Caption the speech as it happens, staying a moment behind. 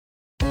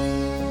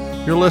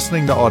You're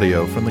listening to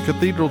audio from the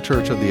Cathedral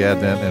Church of the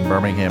Advent in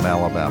Birmingham,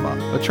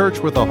 Alabama, a church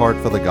with a heart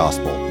for the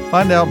gospel.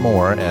 Find out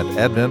more at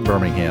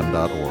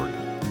adventbirmingham.org.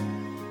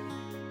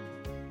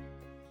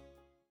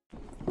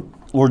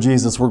 Lord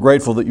Jesus, we're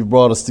grateful that you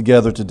brought us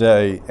together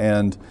today,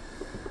 and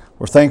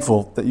we're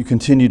thankful that you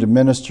continue to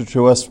minister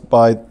to us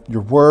by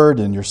your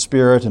word and your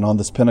spirit. And on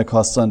this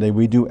Pentecost Sunday,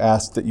 we do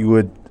ask that you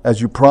would,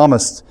 as you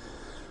promised,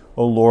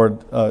 O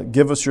Lord,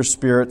 give us your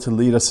spirit to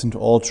lead us into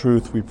all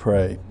truth, we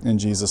pray. In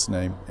Jesus'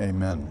 name,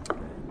 amen.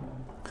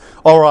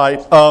 All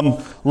right,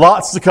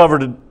 lots to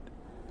cover.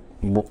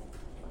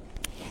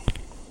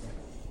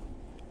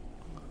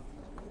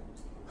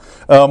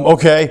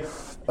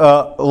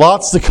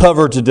 Lots to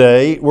cover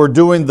today. We're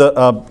doing the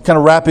kind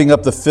of wrapping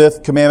up the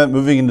fifth commandment,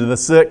 moving into the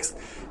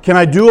sixth. Can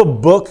I do a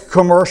book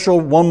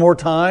commercial one more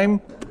time?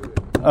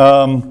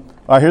 All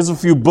right, here's a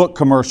few book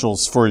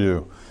commercials for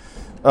you.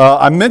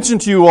 I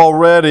mentioned to you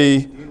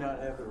already. Do you not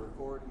have the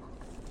recording?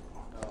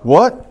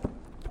 What?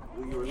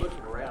 Well, you were looking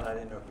around. I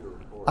didn't know if you were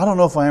recording. I don't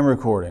know if I am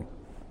recording.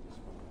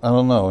 I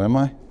don't know. Am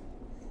I?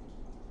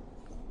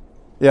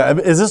 Yeah.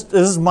 Is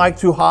this mic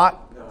too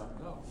hot? No.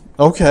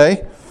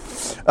 Okay.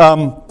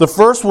 The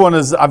first one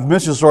is, I've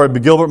mentioned the story,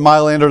 but Gilbert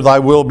Mylander, Thy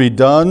Will Be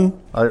Done.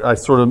 I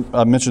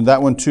mentioned that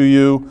one to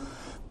you.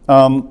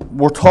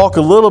 We'll talk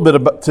a little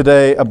bit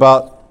today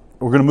about,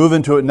 we're going to move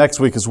into it next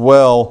week as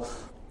well,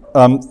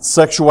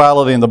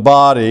 sexuality in the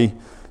body.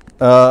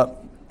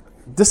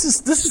 This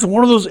is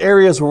one of those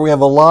areas where we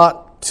have a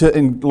lot to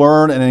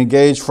learn and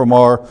engage from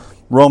our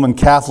Roman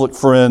Catholic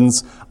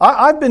friends.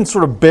 I've been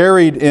sort of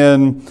buried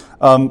in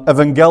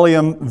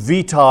Evangelium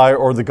Vitae,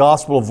 or the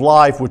Gospel of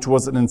Life, which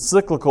was an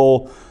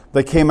encyclical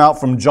that came out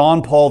from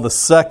John Paul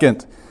II,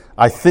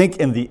 I think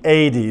in the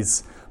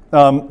 80s.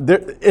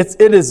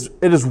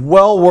 It is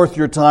well worth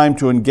your time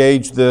to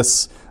engage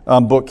this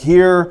book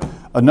here.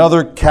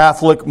 Another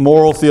Catholic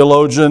moral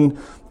theologian.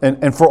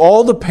 And for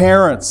all the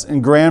parents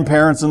and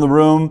grandparents in the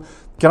room,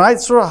 can I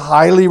sort of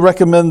highly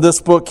recommend this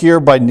book here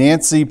by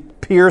Nancy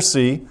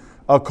Pearcey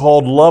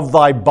called Love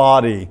Thy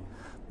Body.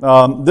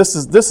 This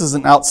is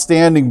an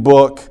outstanding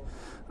book,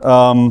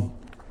 sort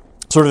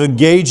of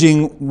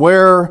engaging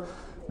where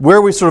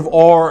we sort of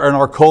are in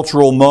our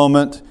cultural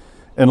moment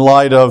in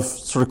light of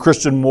sort of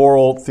Christian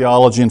moral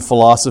theology and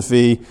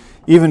philosophy.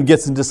 Even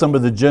gets into some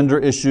of the gender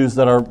issues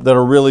that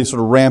are really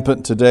sort of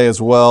rampant today as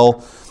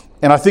well.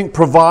 And I think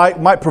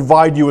might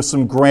provide you with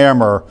some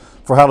grammar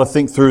for how to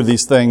think through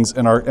these things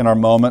in our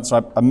moment.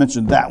 So I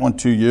mentioned that one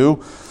to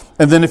you.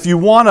 And then if you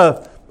want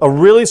a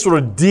really sort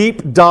of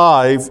deep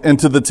dive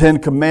into the Ten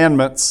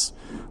Commandments,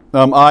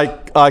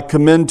 I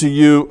commend to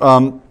you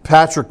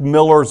Patrick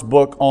Miller's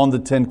book on the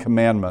Ten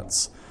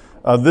Commandments.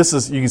 This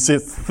is, you can see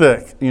it's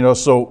thick,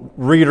 so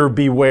reader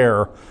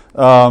beware.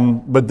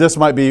 But this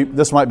might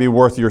be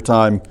worth your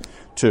time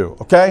too.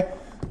 Okay.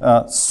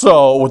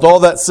 So with all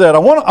that said, I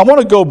want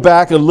to go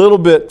back a little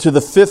bit to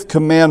the fifth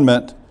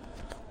commandment,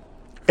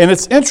 and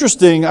it's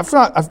interesting. I've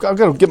got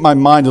to get my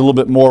mind a little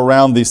bit more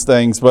around these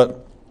things,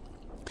 but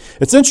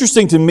it's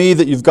interesting to me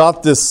that you've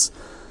got this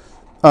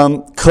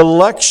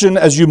collection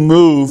as you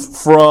move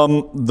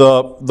from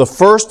the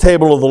first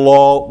table of the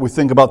law. We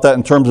think about that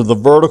in terms of the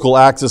vertical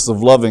axis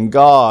of loving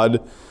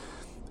God,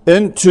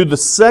 into the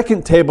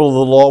second table of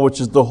the law, which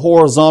is the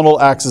horizontal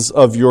axis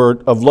of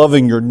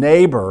loving your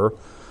neighbor.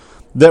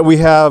 That we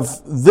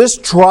have this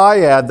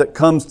triad that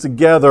comes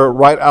together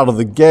right out of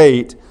the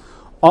gate.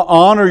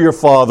 Honor your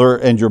father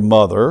and your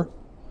mother.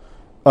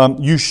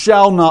 You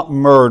shall not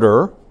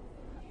murder.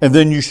 And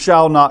then you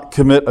shall not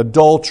commit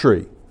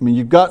adultery. I mean,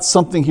 you've got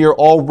something here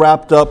all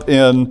wrapped up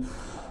in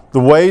the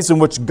ways in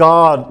which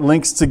God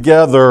links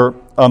together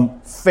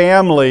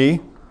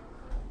family,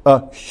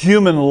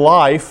 human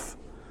life,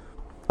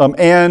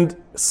 and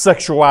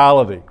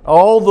sexuality.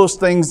 All those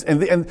things.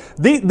 And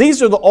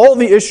these are all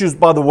the issues,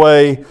 by the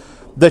way,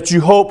 that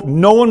you hope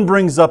no one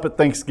brings up at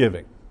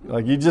Thanksgiving.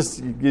 Like you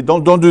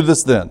don't do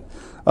this then.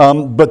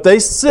 But they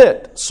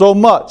sit so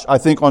much, I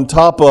think, on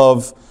top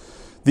of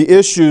the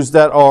issues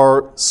that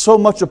are so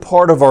much a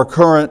part of our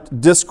current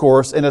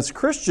discourse. And as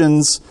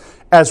Christians,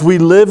 as we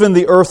live in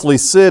the earthly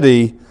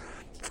city,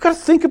 we've got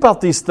to think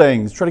about these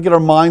things, try to get our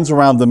minds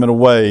around them in a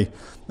way.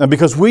 And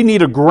because we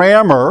need a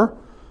grammar,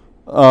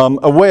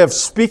 a way of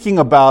speaking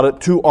about it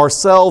to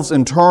ourselves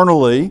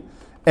internally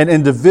and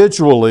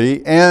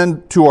individually,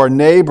 and to our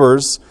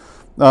neighbors,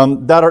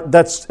 and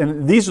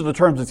these are the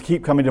terms that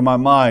keep coming to my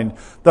mind,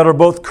 that are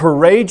both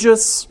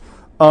courageous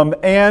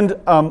and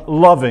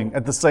loving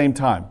at the same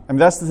time. I mean,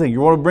 that's the thing.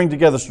 You want to bring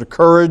together sort of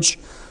courage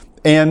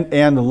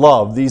and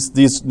love.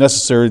 These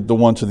necessary the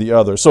one to the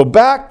other. So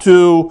back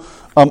to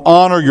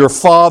honor your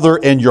father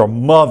and your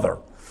mother.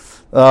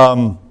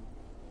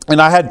 And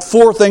I had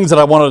four things that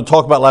I wanted to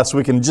talk about last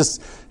week and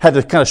just had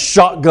to kind of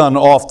shotgun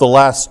off the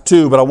last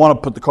two, but I want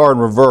to put the car in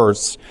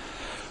reverse.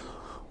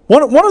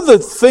 One of the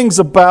things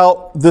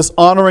about this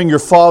honoring your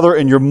father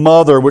and your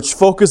mother, which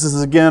focuses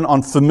again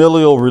on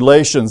familial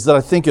relations, that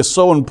I think is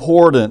so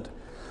important,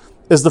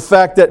 is the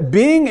fact that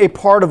being a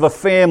part of a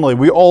family,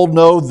 we all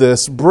know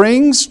this,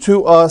 brings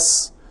to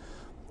us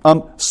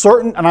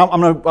certain, and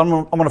I'm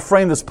going to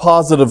frame this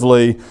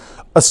positively,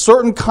 a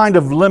certain kind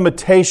of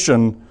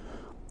limitation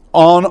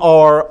on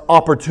our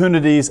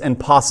opportunities and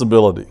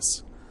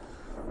possibilities.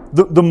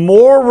 The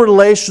more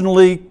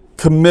relationally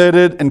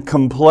committed and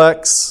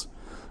complex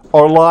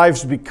our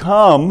lives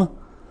become,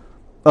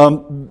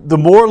 the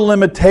more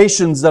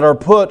limitations that are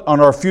put on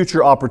our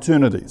future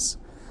opportunities.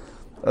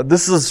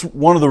 This is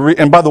one of the,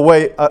 and by the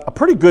way, a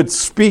pretty good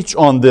speech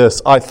on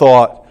this, I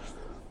thought,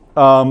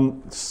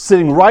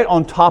 sitting right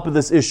on top of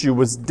this issue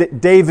was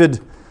David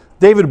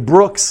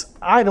Brooks.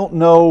 I don't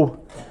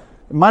know,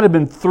 it might have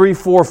been 3,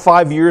 4,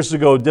 5 years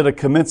ago, did a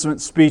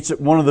commencement speech at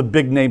one of the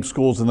big name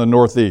schools in the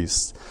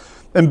Northeast.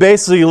 And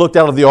basically he looked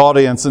out of the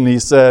audience and he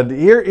said,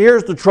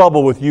 here's the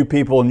trouble with you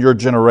people in your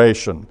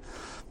generation.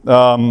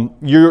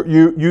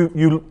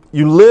 You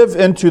live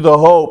into the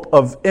hope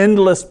of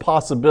endless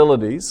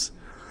possibilities,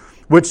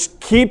 which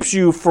keeps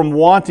you from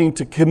wanting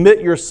to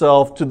commit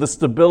yourself to the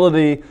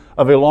stability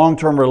of a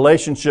long-term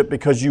relationship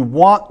because you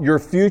want your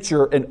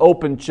future an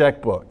open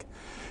checkbook.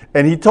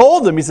 And he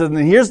told them, he said, and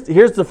here's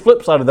the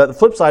flip side of that. The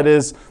flip side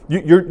is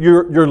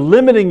you're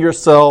limiting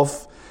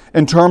yourself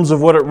in terms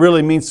of what it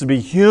really means to be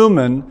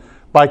human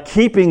by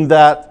keeping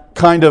that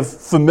kind of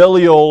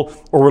familial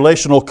or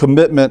relational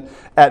commitment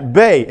at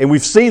bay. And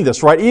we've seen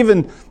this, right?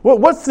 Even,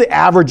 what's the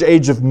average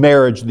age of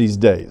marriage these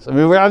days? I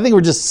mean, I think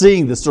we're just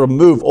seeing this sort of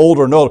move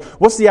older and older.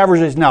 What's the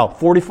average age now?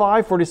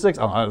 45, 46?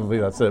 Oh, I don't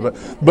think that's it.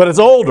 But it's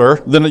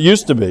older than it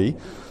used to be.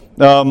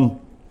 And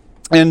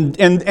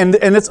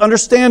it's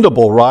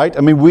understandable, right? I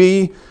mean,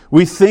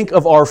 we think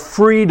of our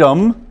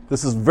freedom.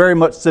 This is very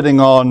much sitting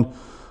on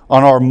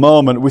our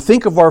moment. We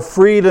think of our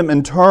freedom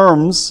in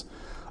terms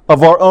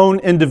of our own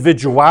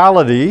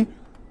individuality,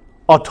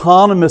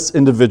 autonomous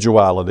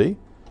individuality,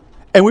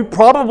 and we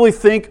probably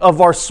think of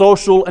our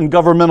social and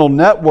governmental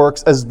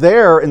networks as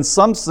there, in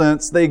some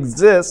sense, they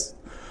exist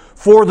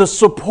for the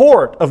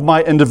support of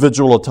my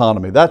individual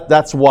autonomy.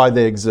 That's why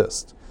they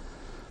exist.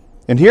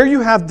 And here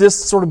you have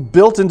this sort of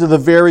built into the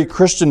very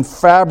Christian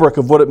fabric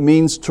of what it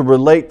means to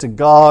relate to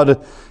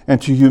God and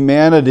to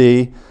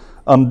humanity,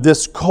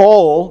 this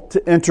call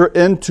to enter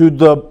into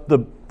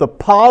the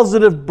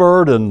positive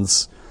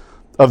burdens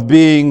of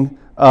being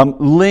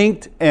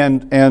linked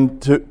and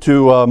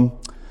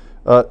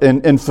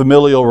in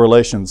familial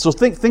relations. So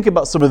think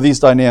about some of these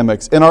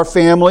dynamics. In our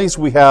families,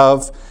 we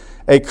have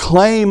a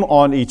claim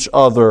on each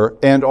other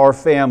and our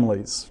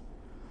families.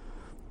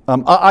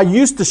 I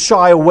used to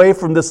shy away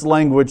from this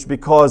language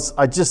because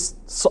I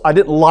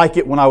didn't like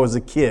it when I was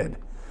a kid.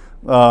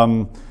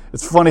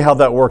 It's funny how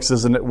that works,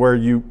 isn't it? Where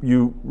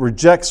you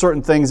reject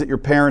certain things that your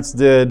parents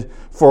did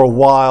for a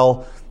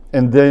while,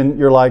 and then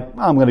you're like,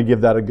 I'm going to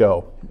give that a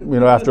go.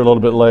 After a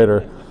little bit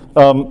later.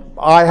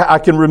 I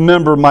can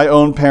remember my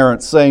own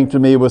parents saying to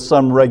me with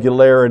some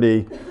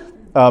regularity,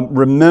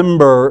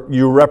 remember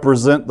you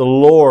represent the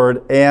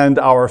Lord and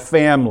our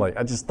family.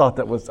 I just thought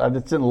I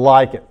just didn't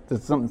like it.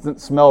 It didn't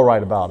smell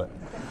right about it.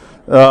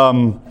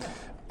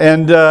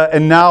 And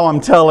now I'm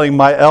telling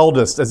my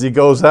eldest as he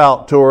goes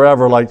out to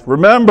wherever, like,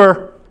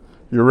 remember,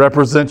 you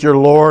represent your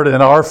Lord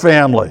and our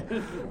family.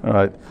 All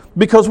right.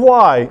 Because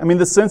why? I mean,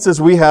 the sense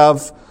is we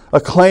have a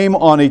claim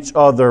on each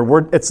other.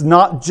 It's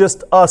not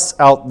just us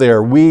out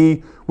there.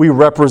 We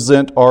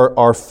represent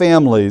our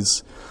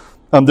families.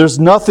 There's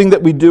nothing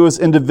that we do as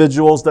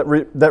individuals that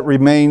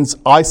remains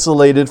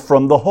isolated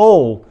from the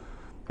whole.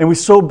 And we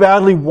so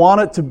badly want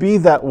it to be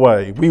that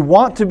way. We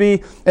want to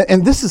be,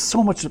 and this is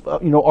so much,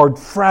 our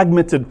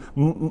fragmented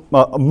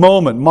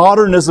moment.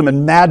 Modernism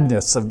and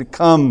madness have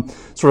become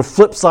sort of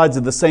flip sides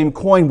of the same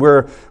coin,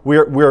 where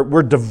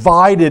we're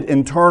divided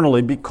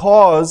internally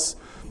because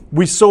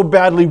we so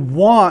badly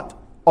want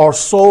our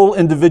sole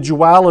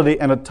individuality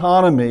and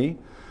autonomy,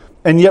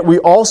 and yet we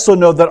also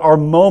know that our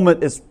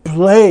moment is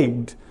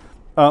plagued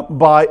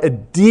by a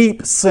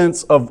deep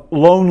sense of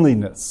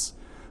loneliness.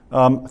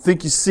 I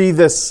think you see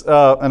this,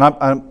 and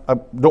I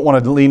don't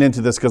want to lean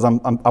into this because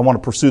I want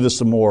to pursue this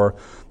some more,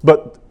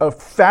 but a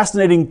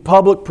fascinating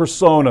public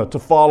persona to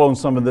follow in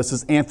some of this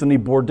is Anthony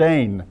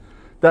Bourdain.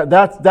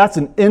 That's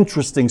an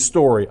interesting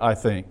story, I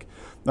think.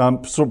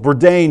 So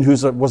Bourdain,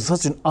 was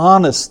such an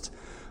honest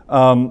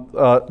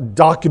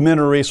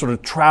documentary sort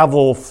of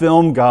travel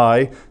film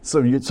guy,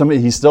 so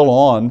he's still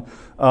on,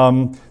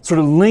 sort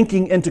of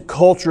linking into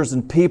cultures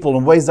and people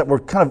in ways that were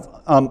kind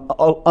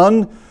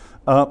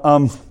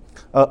of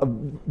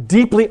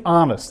deeply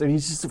honest. And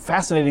he's just a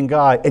fascinating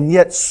guy, and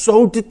yet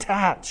so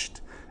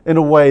detached in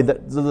a way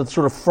that the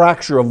sort of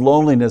fracture of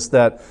loneliness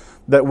that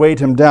weighed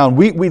him down.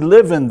 We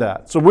live in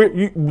that. So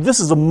this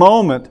is a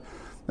moment,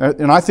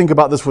 and I think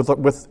about this with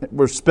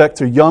respect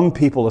to young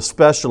people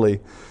especially,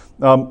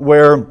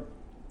 where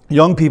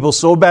young people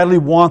so badly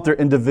want their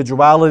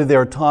individuality,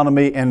 their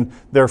autonomy, and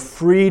their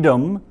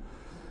freedom,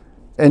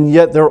 and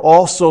yet they're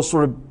also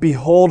sort of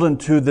beholden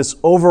to this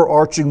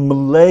overarching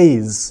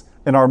malaise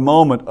in our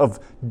moment of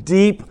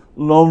deep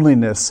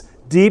loneliness,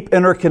 deep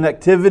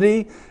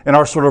interconnectivity in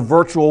our sort of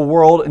virtual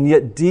world, and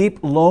yet deep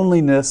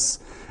loneliness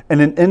and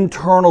an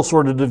internal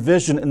sort of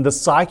division in the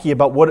psyche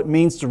about what it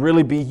means to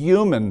really be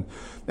human.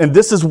 And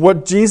this is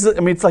what Jesus,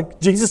 it's like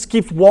Jesus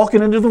keeps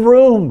walking into the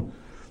room.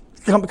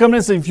 Come in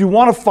and say, if you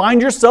want to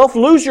find yourself,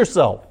 lose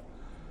yourself.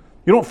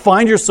 You don't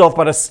find yourself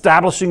by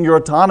establishing your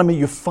autonomy.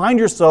 You find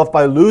yourself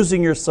by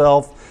losing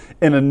yourself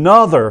in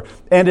another.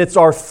 And it's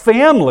our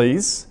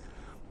families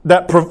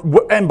that,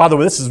 and by the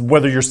way, this is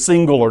whether you're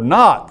single or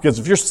not, because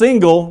if you're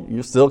single,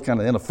 you're still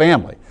kind of in a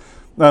family.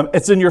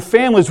 It's in your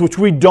families which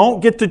we don't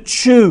get to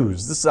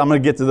choose. I'm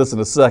going to get to this in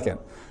a second.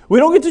 We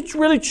don't get to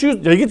really choose.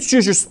 You get to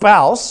choose your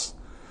spouse,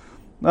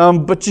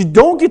 but you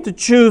don't get to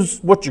choose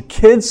what your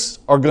kids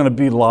are going to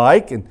be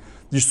like, and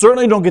you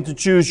certainly don't get to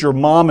choose your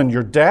mom and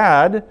your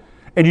dad,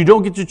 and you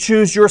don't get to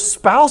choose your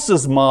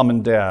spouse's mom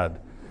and dad.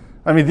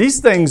 These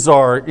things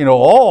are,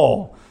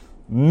 all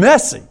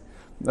messy.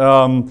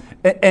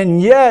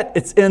 And yet,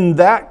 it's in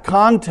that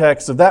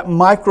context of that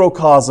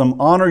microcosm,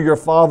 honor your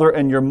father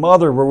and your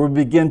mother, where we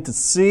begin to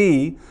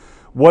see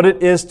what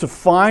it is to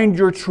find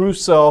your true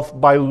self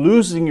by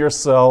losing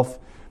yourself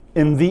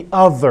in the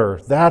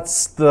other.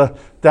 That's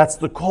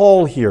the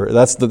call here.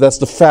 That's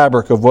the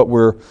fabric of what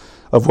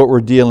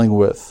we're dealing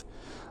with.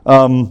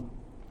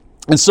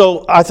 And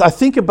so I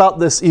think about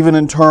this even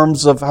in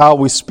terms of how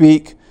we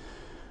speak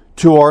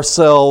to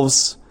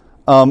ourselves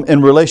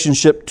in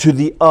relationship to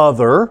the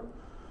other.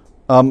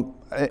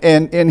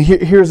 And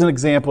here's an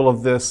example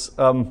of this.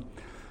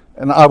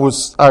 And I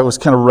was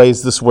kind of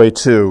raised this way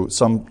too,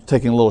 so I'm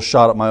taking a little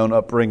shot at my own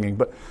upbringing.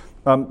 But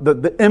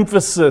the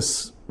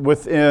emphasis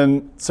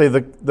within, say,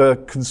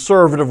 the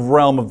conservative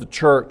realm of the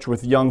church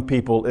with young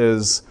people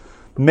is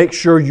make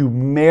sure you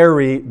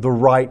marry the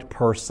right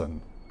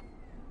person,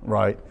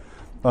 right?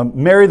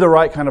 Marry the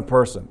right kind of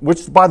person.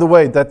 Which, by the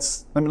way,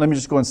 let me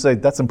just go and say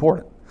that's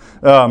important.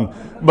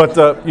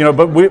 But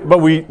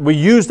we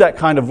use that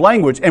kind of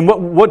language, and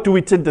what do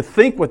we tend to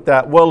think with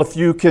that? Well, if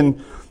you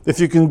can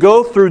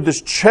go through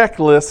this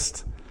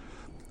checklist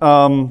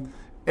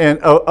and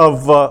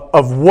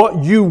of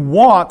what you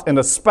want in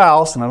a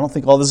spouse, and I don't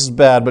think all this is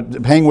bad,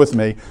 but hang with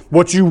me.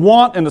 What you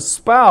want in a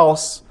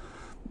spouse,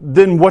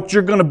 then what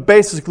you're going to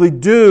basically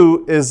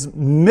do is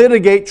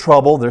mitigate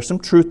trouble. There's some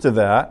truth to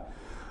that.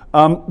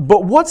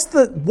 But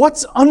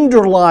what's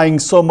underlying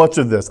so much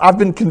of this? I've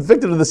been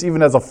convicted of this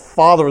even as a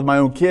father with my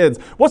own kids.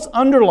 What's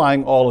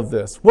underlying all of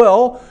this?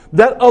 Well,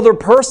 that other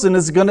person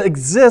is going to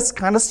exist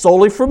kind of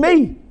solely for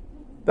me.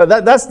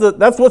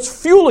 That's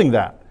what's fueling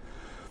that.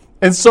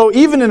 And so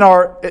even in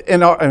our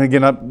and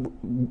again,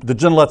 the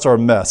Genelettes are a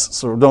mess,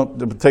 so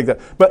don't take that.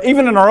 But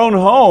even in our own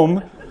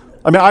home,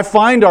 I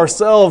find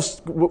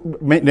ourselves,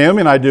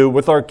 Naomi and I do,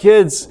 with our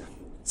kids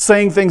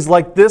saying things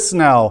like this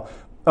now.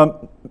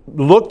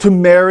 Look to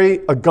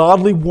marry a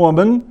godly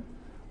woman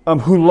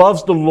who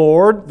loves the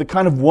Lord, the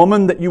kind of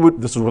woman that you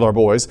would, this is with our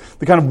boys,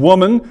 the kind of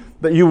woman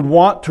that you would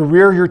want to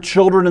rear your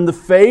children in the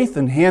faith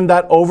and hand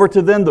that over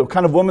to them, the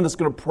kind of woman that's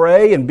going to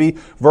pray and be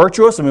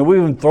virtuous. We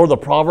even throw the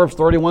Proverbs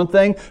 31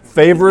 thing,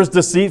 favor is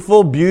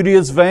deceitful, beauty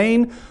is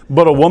vain,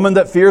 but a woman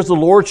that fears the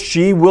Lord,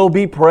 she will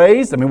be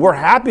praised. We're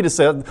happy to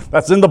say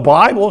that's in the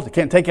Bible. You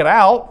can't take it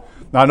out.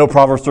 Now, I know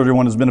Proverbs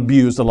 31 has been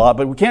abused a lot,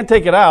 but we can't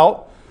take it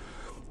out.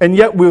 And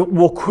yet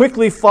we'll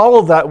quickly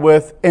follow that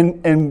with,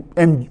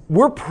 and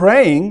we're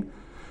praying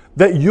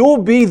that you'll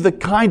be the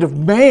kind of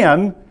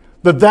man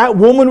that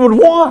woman would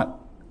want.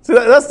 See,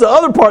 that's the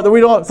other part that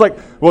we don't, it's like,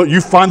 well, you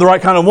find the right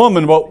kind of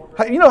woman. Well,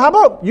 how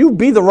about you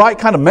be the right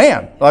kind of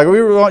man? Like,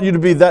 we want you to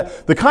be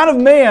the kind of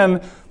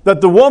man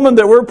that the woman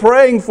that we're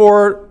praying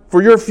for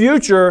your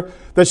future,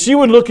 that she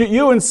would look at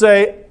you and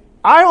say,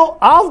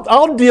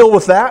 I'll deal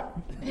with that.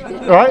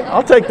 All right,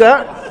 I'll take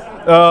that.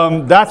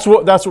 That's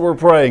what we're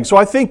praying. So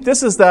I think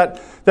this is that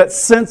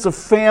sense of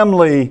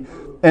family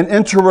and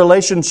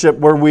interrelationship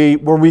where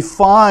we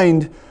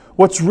find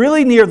what's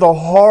really near the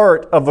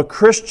heart of a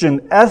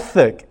Christian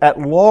ethic at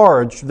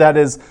large, that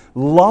is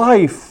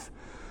life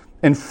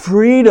and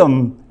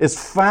freedom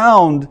is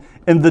found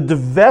in the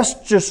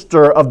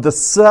divestiture of the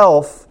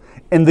self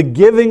and the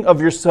giving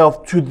of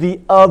yourself to the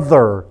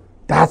other.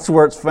 That's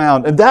where it's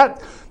found. And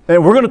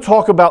we're going to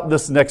talk about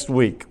this next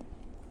week.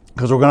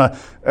 Because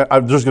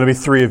there's going to be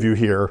 3 of you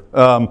here.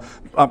 I'm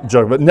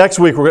joking, but next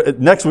week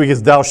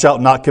is "Thou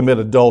shalt not commit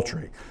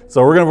adultery."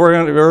 So we're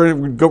going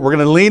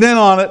to lean in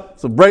on it.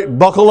 So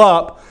buckle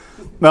up.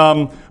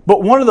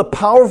 But one of the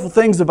powerful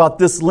things about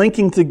this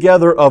linking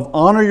together of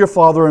honor your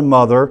father and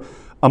mother,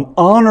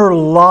 honor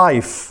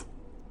life,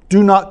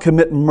 do not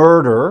commit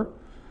murder,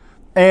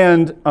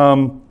 and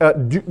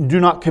do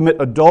not commit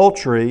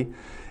adultery,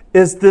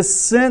 is this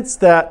sense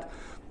that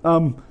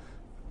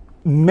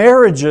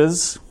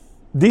marriages,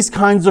 these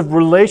kinds of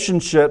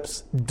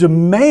relationships,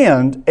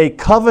 demand a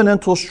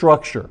covenantal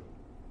structure.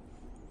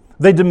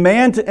 They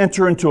demand to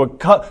enter into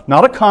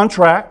not a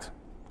contract.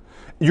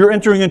 You're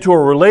entering into a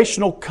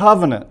relational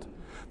covenant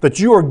that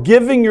you are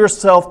giving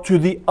yourself to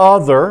the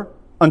other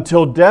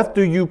until death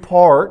do you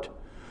part,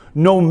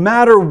 no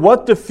matter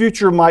what the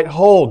future might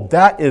hold.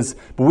 But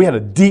we had a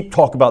deep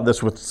talk about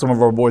this with some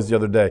of our boys the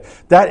other day.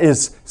 That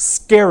is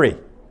scary.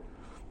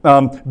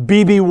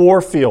 B.B.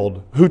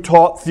 Warfield, who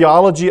taught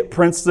theology at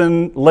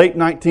Princeton, late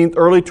 19th,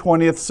 early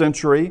 20th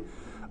century,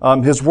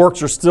 His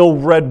works are still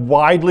read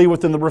widely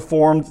within the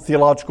Reformed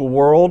theological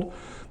world.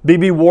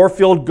 B.B.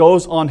 Warfield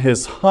goes on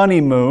his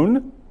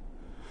honeymoon.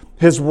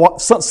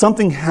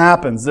 Something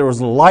happens. There was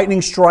a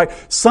lightning strike.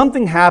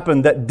 Something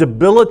happened that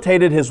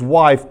debilitated his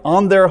wife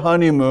on their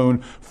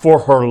honeymoon for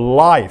her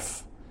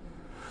life.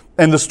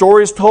 And the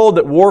story is told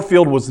that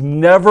Warfield was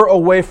never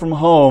away from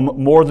home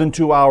more than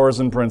 2 hours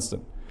in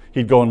Princeton.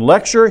 He'd go and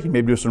lecture, he'd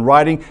maybe do some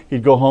writing,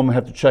 he'd go home and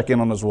have to check in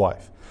on his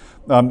wife.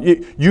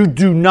 You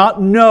do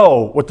not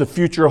know what the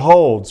future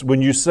holds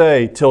when you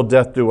say, "Till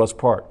death do us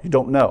part." You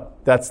don't know.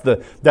 That's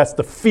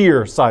the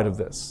fear side of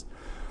this.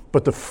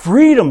 But the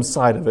freedom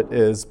side of it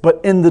is, but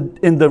in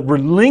the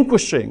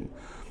relinquishing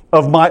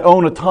of my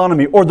own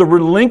autonomy, or the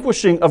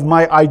relinquishing of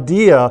my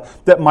idea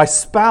that my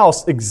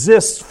spouse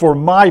exists for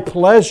my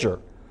pleasure,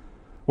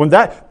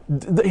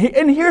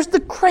 and here's the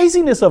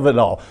craziness of it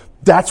all.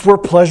 That's where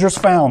pleasure's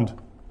found.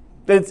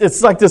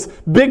 It's like this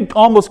big,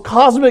 almost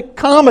cosmic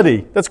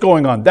comedy that's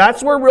going on.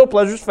 That's where real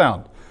pleasure's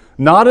found.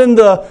 Not in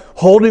the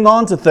holding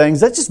on to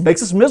things. That just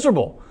makes us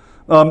miserable.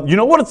 You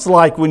know what it's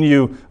like when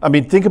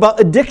think about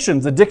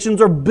addictions.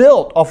 Addictions are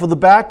built off of the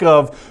back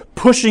of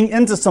pushing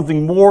into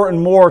something more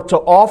and more to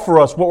offer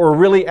us what we're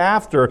really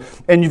after.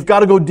 And you've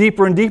got to go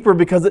deeper and deeper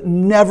because it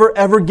never,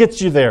 ever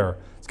gets you there.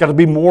 It's got to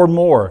be more and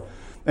more.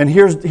 And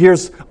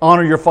here's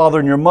honor your father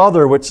and your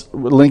mother, which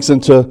links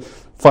into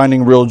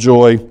finding real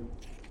joy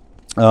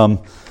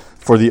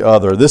for the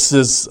other. This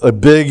is a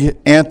big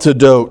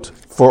antidote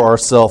for our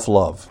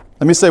self-love.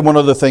 Let me say one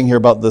other thing here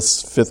about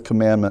this fifth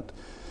commandment.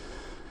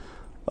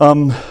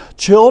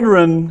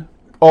 Children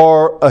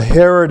are a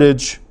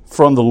heritage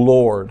from the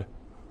Lord.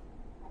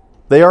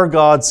 They are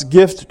God's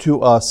gift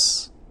to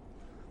us.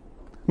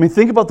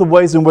 Think about the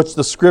ways in which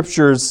the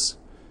Scriptures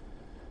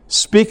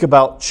speak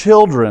about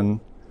children.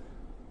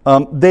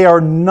 They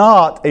are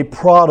not a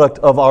product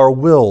of our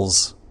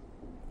wills.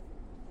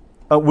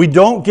 We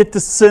don't get to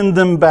send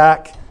them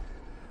back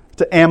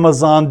to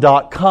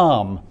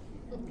Amazon.com.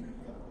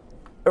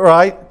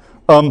 Right?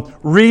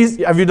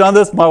 Have you done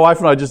this? My wife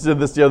and I just did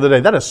this the other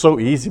day. That is so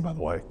easy, by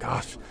the way.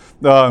 Gosh.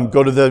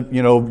 Go to the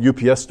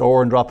UPS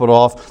store and drop it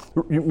off.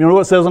 You know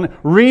what it says on it?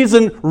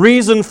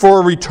 Reason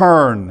for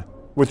return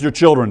with your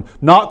children.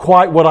 Not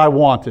quite what I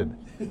wanted.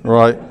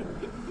 Right?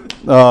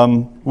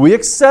 We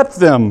accept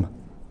them.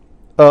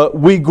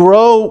 We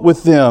grow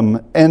with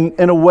them. And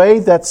in a way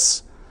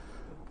that's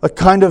a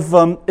kind of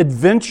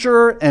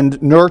adventure and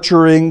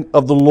nurturing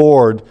of the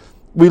Lord.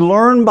 We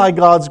learn by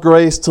God's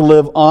grace to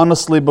live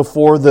honestly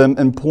before them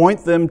and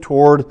point them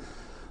toward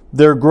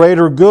their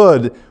greater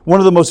good. One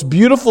of the most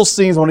beautiful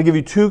scenes, I want to give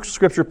you two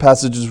scripture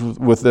passages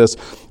with this.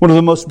 One of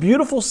the most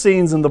beautiful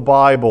scenes in the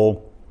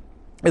Bible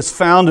is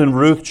found in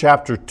Ruth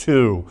chapter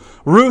 2.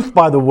 Ruth,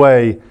 by the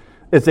way,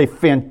 is a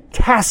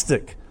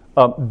fantastic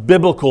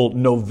biblical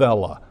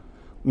novella.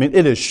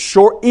 It is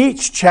short.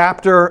 Each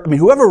chapter,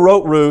 whoever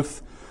wrote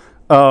Ruth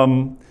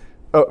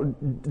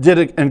did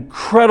an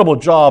incredible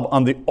job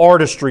on the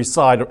artistry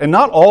side. And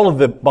not all of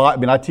the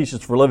I teach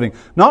this for a living.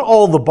 Not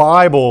all of the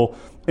Bible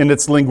in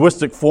its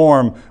linguistic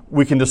form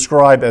we can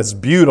describe as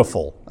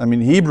beautiful.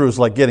 Hebrew is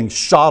like getting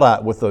shot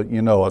at with a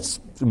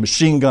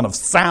machine gun of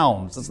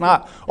sounds. It's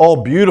not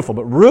all beautiful,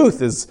 but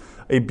Ruth is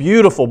a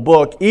beautiful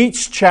book.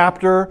 Each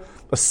chapter,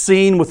 a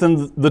scene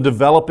within the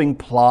developing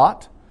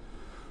plot.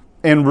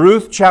 In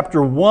Ruth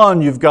chapter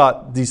 1, you've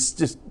got these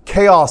just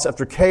chaos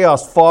after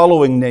chaos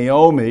following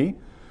Naomi,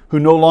 who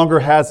no longer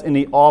has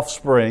any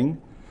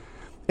offspring.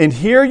 And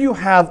here you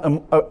have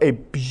a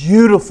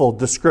beautiful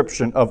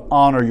description of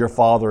honor your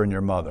father and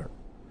your mother.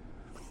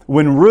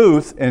 When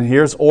Ruth, and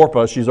here's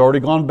Orpah, she's already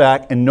gone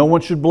back, and no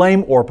one should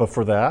blame Orpah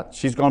for that.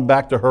 She's gone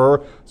back to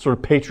her sort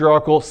of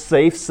patriarchal,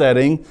 safe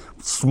setting.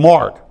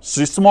 Smart.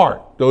 She's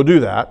smart. Go do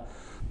that.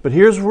 But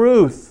here's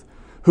Ruth,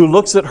 who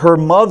looks at her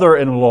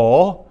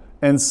mother-in-law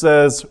and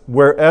says,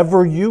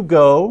 "Wherever you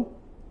go,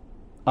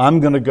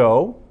 I'm going to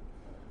go.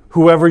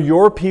 Whoever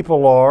your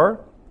people are,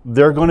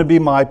 they're going to be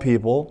my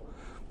people.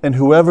 And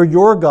whoever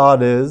your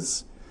God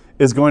is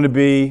going to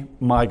be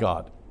my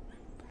God."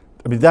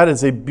 That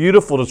is a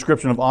beautiful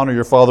description of honor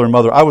your father and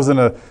mother. I was in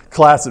a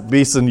class at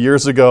Beeson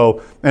years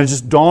ago, and it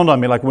just dawned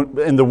on me,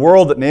 in the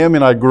world that Naomi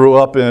and I grew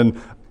up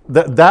in,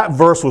 that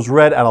verse was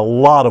read at a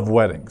lot of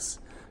weddings.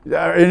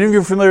 Are any of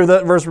you familiar with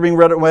that verse being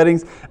read at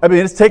weddings?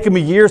 It's taken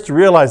me years to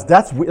realize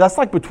that's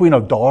like between a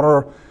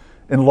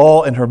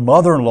daughter-in-law and her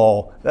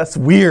mother-in-law. That's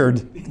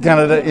weird.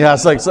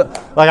 It's like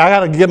I got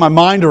to get my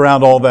mind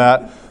around all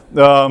that.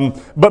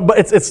 But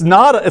it's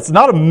not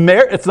a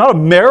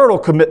marital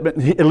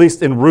commitment, at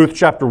least in Ruth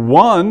chapter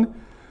 1.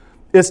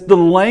 It's the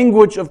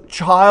language of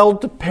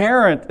child to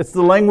parent. It's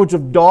the language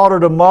of daughter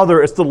to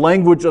mother. It's the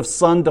language of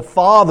son to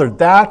father.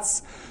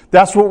 That's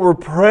what we're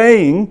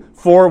praying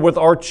for with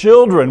our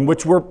children,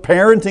 which we're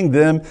parenting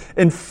them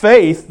in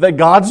faith that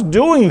God's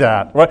doing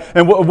that, right?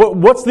 And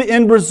what's the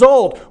end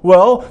result?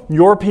 Well,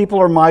 your people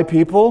are my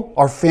people,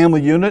 our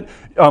family unit.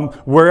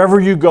 Wherever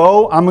you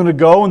go, I'm going to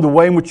go in the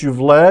way in which you've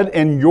led,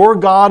 and your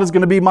God is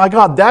going to be my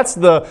God. That's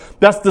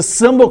the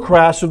symbol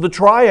crash of the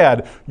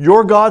triad.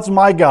 Your God's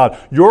my God.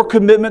 Your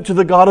commitment to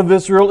the God of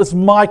Israel is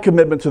my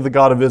commitment to the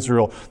God of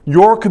Israel.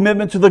 Your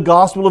commitment to the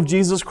gospel of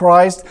Jesus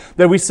Christ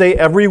that we say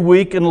every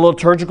week in a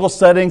liturgical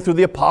setting through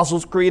the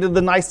Apostles' Creed and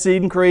the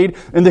Nicene Creed,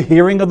 in the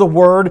hearing of the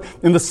Word,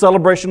 in the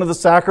celebration of the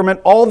sacrament,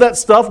 all that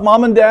stuff,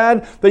 Mom and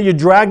Dad, that you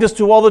dragged us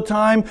to all the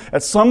time,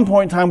 at some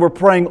point in time we're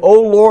praying,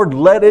 oh Lord,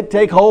 let it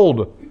take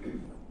hold.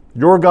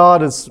 Your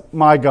God is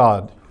my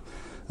God.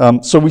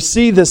 So we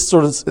see this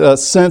sort of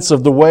sense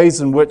of the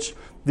ways in which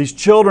these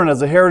children,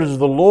 as a heritage of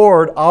the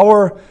Lord,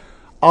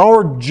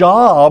 our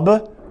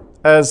job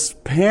as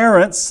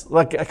parents,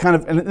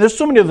 and there's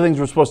so many other things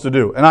we're supposed to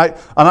do, and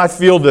I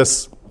feel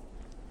this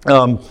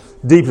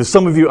deeply.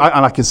 Some of you,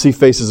 and I can see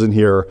faces in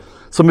here.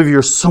 Some of you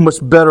are so much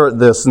better at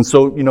this, and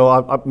so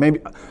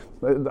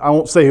I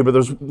won't say who, but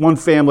there's one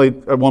family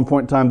at one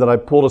point in time that I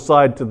pulled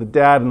aside to the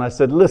dad, and I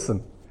said,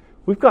 "Listen,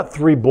 we've got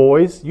 3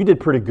 boys. You did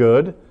pretty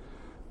good.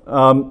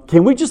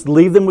 Can we just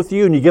leave them with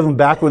you and you give them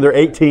back when they're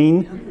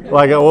 18?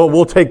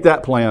 We'll take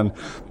that plan."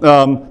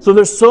 So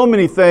there's so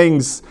many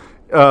things,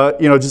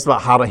 just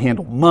about how to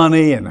handle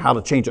money and how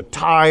to change a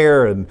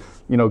tire and,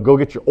 go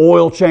get your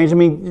oil changed.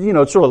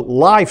 It's sort of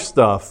life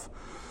stuff.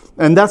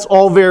 And that's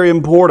all very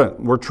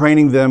important. We're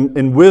training them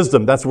in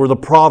wisdom. That's where the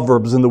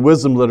Proverbs and the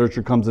wisdom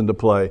literature comes into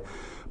play.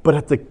 But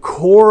at the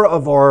core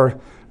of our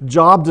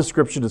job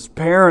description as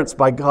parents,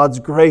 by God's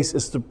grace,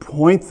 is to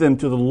point them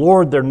to the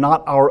Lord. They're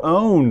not our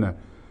own.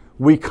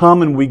 We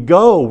come and we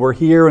go. We're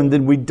here and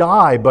then we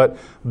die, but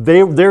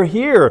they're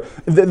here.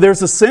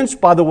 There's a sense,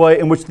 by the way,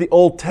 in which the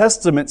Old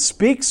Testament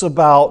speaks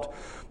about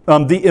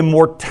the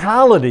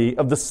immortality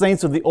of the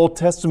saints of the Old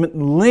Testament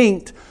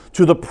linked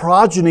to the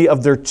progeny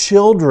of their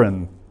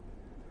children.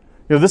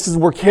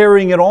 We're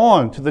carrying it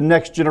on to the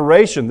next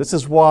generation. This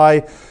is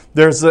why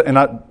and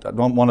I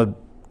don't want to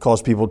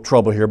cause people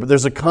trouble here, but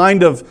there's a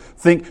kind of,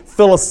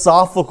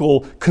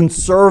 philosophical,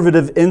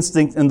 conservative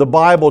instinct in the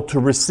Bible to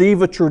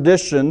receive a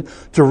tradition,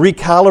 to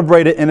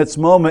recalibrate it in its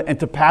moment, and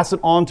to pass it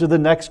on to the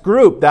next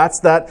group. That's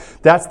that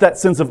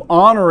sense of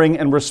honoring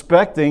and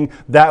respecting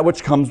that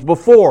which comes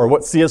before,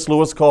 what C.S.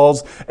 Lewis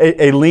calls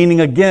a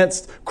leaning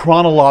against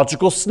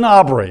chronological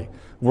snobbery,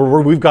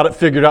 where we've got it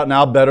figured out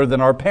now better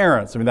than our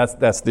parents.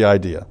 That's the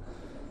idea.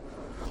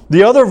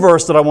 The other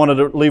verse that I wanted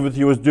to leave with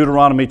you is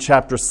Deuteronomy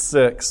chapter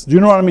 6.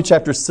 Deuteronomy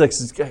chapter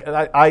 6,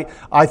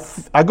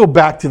 I go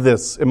back to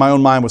this in my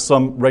own mind with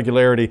some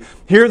regularity.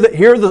 Here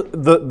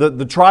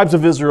the tribes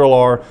of Israel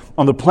are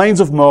on the plains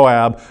of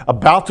Moab,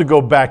 about to go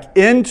back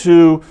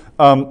into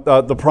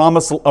the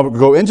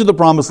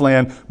promised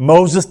land.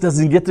 Moses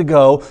doesn't get to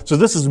go. So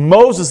this is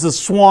Moses'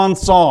 swan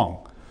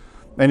song.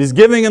 And he's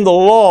giving them the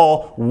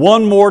law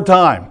one more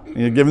time.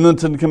 He's giving them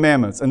the 10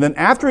 Commandments. And then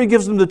after he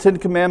gives them the 10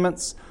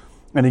 Commandments,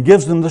 and he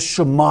gives them the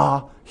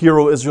Shema, Hear,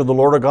 O Israel, the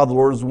Lord our God, the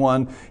Lord is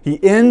one,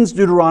 he ends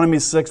Deuteronomy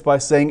 6 by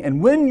saying,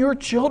 and when your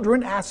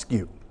children ask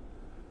you,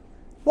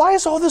 why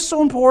is all this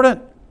so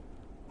important?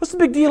 What's the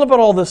big deal about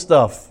all this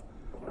stuff?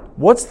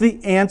 What's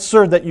the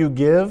answer that you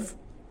give?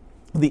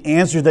 The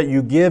answer that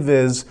you give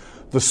is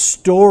the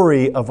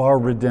story of our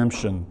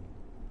redemption.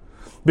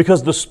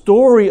 Because the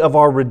story of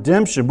our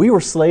redemption, we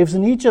were slaves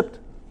in Egypt.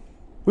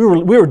 We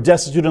were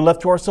destitute and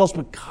left to ourselves,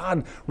 but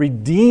God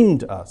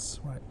redeemed us.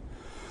 Right?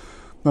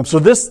 So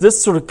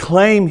this sort of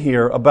claim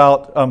here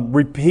about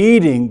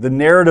repeating the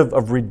narrative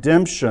of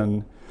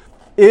redemption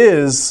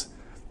is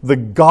the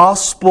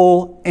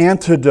gospel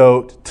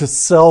antidote to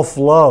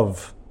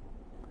self-love.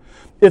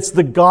 It's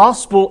the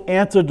gospel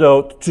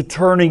antidote to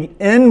turning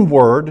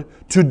inward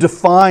to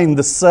define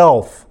the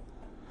self.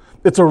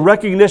 It's a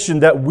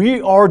recognition that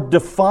we are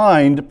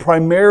defined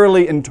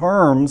primarily in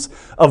terms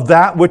of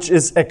that which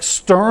is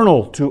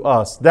external to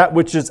us, that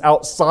which is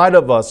outside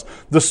of us,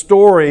 the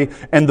story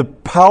and the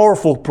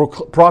powerful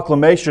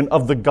proclamation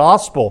of the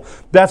gospel.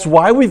 That's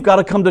why we've got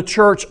to come to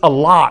church a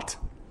lot.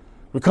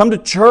 We come to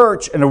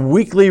church in a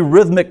weekly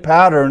rhythmic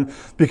pattern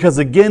because,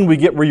 again, we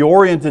get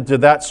reoriented to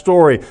that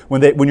story.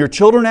 When your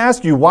children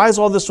ask you, why is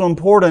all this so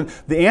important?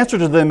 The answer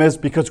to them is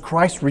because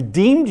Christ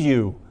redeemed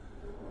you.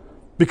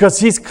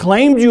 Because He's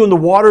claimed you in the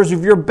waters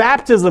of your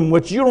baptism,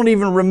 which you don't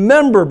even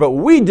remember, but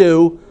we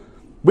do.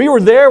 We were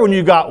there when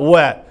you got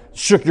wet,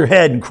 shook your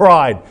head and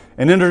cried,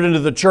 and entered into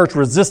the church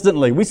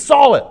resistantly. We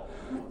saw it.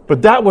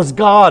 But that was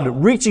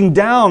God reaching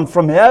down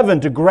from heaven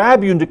to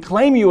grab you and to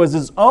claim you as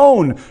His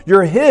own.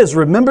 You're His.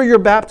 Remember your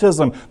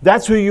baptism.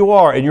 That's who you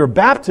are. And your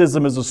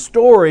baptism is a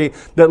story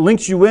that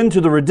links you into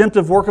the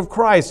redemptive work of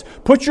Christ.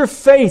 Put your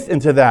faith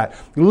into that.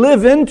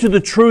 Live into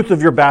the truth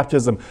of your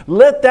baptism.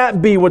 Let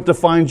that be what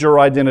defines your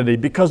identity,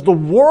 because the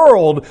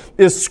world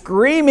is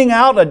screaming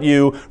out at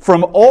you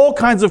from all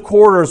kinds of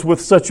quarters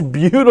with such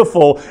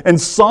beautiful and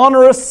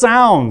sonorous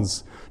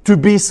sounds to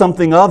be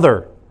something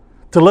other.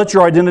 to let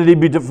your identity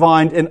be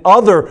defined in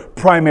other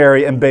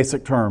primary and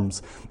basic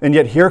terms. And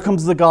yet here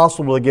comes the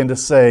gospel again to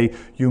say,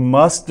 you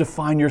must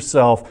define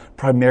yourself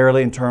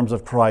primarily in terms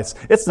of Christ.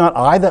 It's not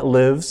I that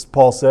lives,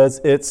 Paul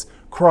says, it's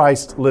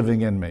Christ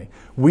living in me.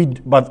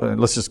 But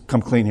let's just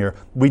come clean here.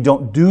 We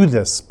don't do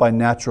this by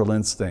natural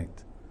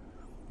instinct.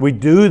 We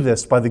do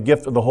this by the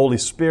gift of the Holy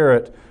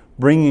Spirit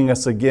bringing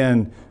us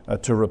again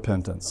to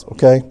repentance.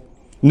 Okay?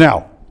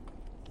 Now,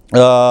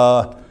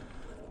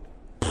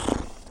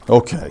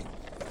 okay.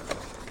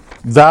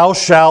 Thou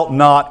shalt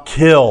not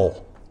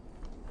kill.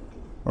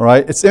 All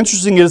right? It's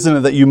interesting, isn't it,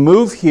 that you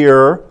move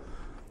here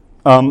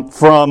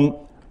from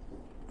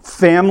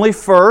family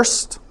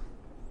first,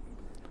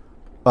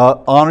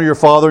 honor your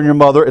father and your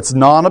mother. It's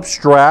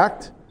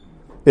non-abstract.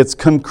 It's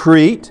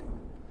concrete.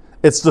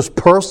 It's this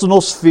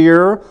personal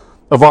sphere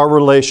of our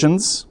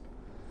relations.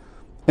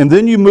 And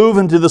then you move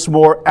into this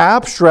more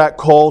abstract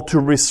call to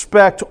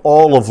respect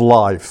all of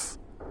life.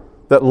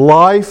 That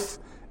life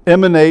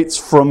emanates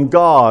from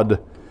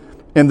God.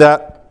 And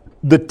that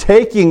the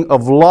taking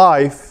of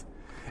life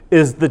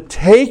is the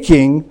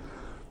taking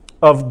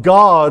of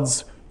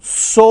God's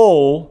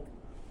sole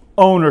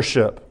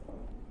ownership.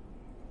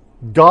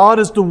 God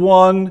is the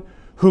one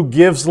who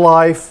gives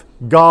life.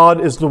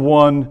 God is the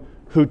one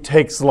who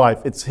takes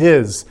life. It's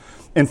His.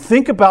 And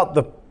think about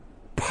the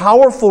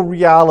powerful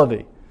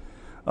reality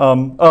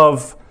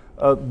of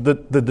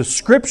the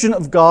description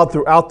of God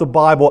throughout the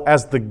Bible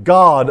as the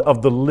God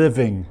of the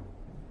living.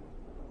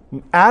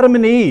 Adam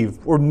and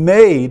Eve were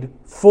made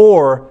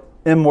for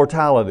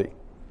immortality.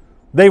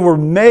 They were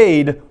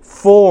made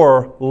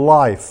for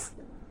life.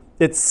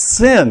 It's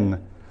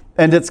sin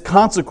and its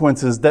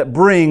consequences that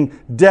bring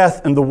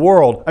death in the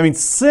world. I mean,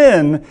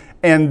 sin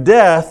and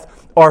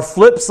death are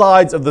flip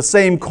sides of the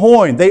same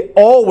coin. They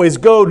always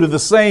go to the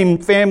same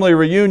family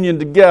reunion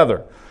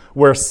together.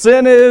 Where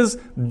sin is,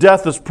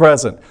 death is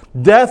present.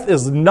 Death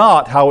is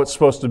not how it's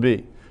supposed to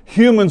be.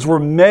 Humans were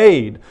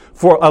made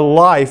for a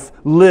life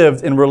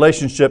lived in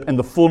relationship and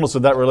the fullness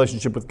of that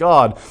relationship with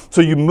God. So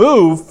you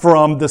move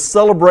from the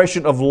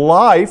celebration of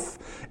life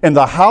in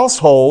the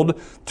household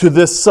to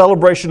this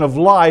celebration of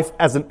life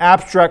as an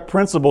abstract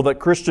principle that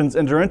Christians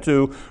enter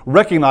into,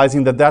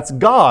 recognizing that that's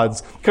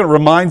God's. Kind of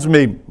reminds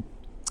me,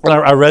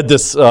 I read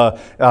this, I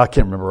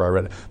can't remember where I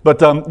read it, but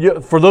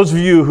for those of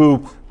you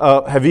who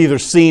have either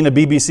seen a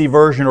BBC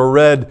version or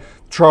read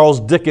Charles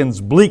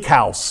Dickens' Bleak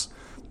House,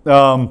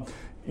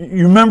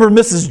 you remember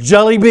Mrs.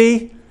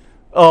 Jellyby?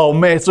 Oh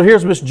man, so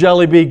here's Miss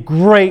Jellyby,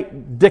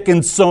 great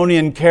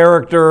Dickinsonian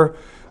character.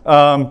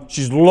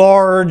 She's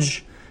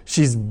large,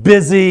 she's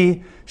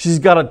busy, she's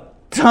got a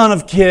ton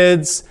of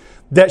kids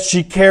that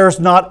she cares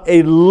not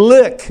a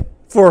lick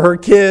for her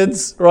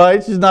kids,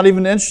 right? She's not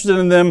even interested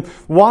in them.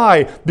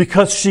 Why?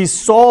 Because she's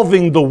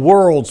solving the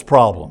world's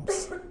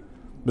problems.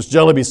 Miss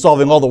Jellyby's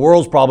solving all the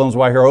world's problems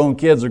while her own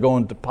kids are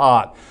going to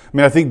pot. I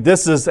mean, I think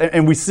this is,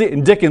 and we see,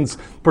 and Dickens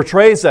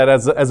portrays that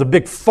as a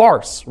big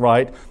farce,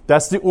 right?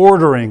 That's the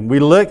ordering. We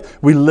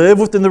live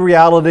within the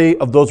reality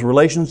of those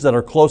relations that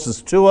are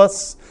closest to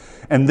us,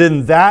 and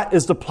then that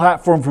is the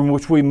platform from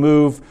which we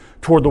move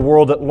toward the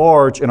world at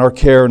large in our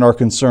care and our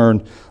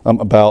concern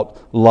about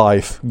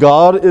life.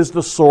 God is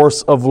the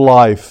source of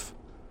life.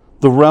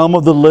 The realm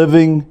of the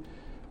living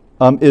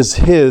is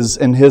His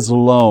and His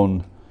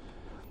alone.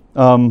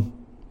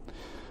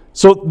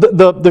 So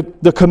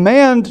the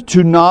command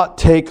to not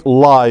take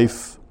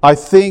life, I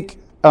think,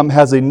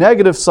 has a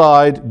negative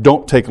side,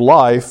 don't take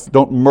life,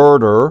 don't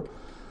murder,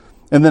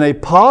 and then a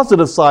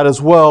positive side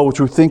as well, which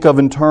we think of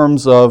in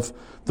terms of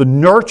the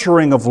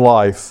nurturing of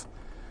life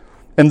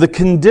and the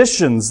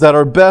conditions that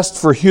are best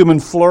for human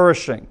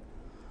flourishing.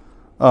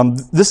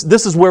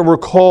 This is where we're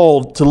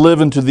called to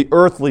live into the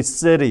earthly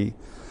city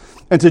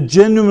and to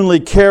genuinely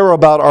care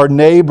about our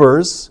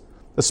neighbors,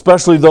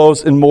 especially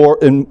those in more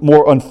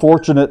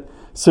unfortunate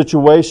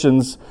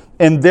situations,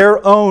 and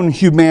their own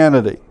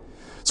humanity.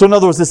 So in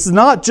other words, this is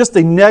not just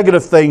a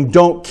negative thing,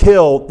 don't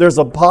kill. There's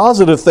a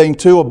positive thing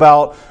too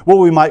about what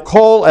we might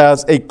call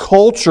as a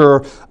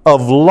culture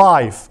of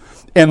life.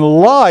 And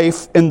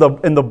life in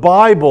the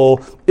Bible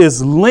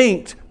is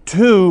linked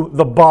to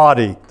the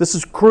body. This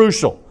is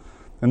crucial.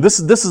 And this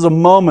is a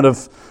moment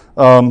of,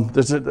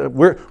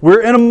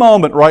 we're in a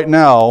moment right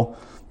now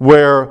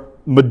where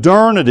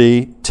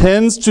modernity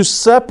tends to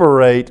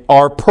separate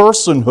our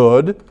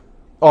personhood,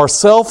 our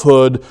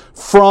selfhood,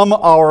 from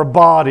our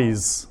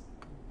bodies.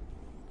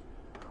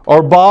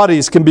 Our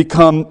bodies can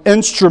become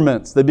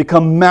instruments. They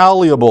become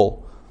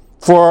malleable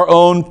for our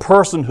own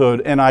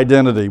personhood and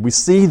identity. We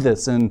see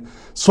this in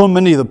so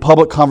many of the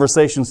public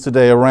conversations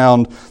today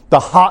around the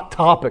hot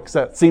topics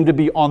that seem to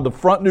be on the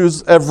front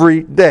news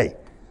every day.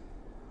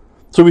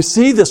 So we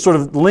see this sort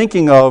of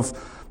linking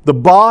of the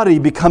body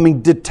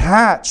becoming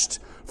detached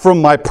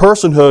from my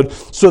personhood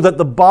so that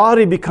the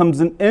body becomes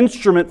an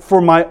instrument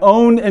for my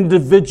own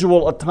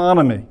individual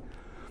autonomy.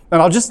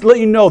 And I'll just let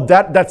you know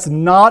that that's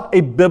not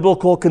a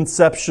biblical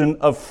conception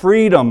of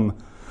freedom.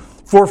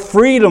 For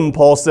freedom,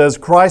 Paul says,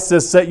 Christ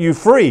has set you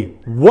free.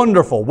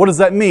 Wonderful. What does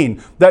that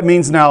mean? That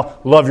means now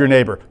love your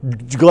neighbor.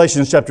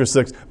 Galatians chapter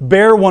 6.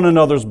 Bear one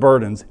another's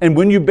burdens. And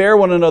when you bear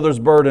one another's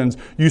burdens,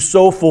 you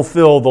so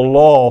fulfill the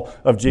law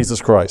of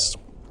Jesus Christ.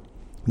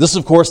 This,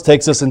 of course,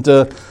 takes us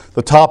into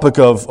the topic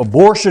of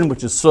abortion,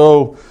 which is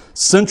so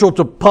central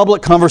to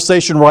public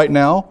conversation right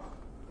now.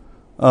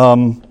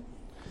 An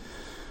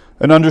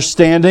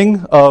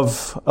understanding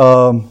of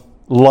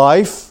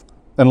life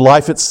and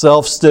life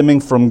itself stemming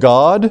from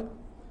God.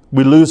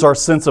 We lose our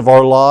sense of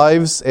our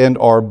lives and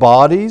our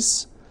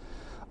bodies.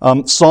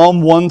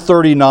 Psalm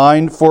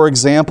 139, for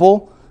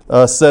example,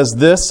 says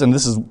this, and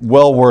this is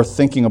well worth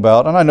thinking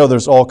about. And I know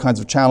there's all kinds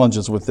of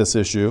challenges with this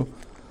issue.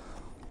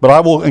 But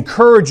I will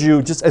encourage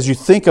you, just as you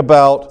think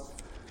about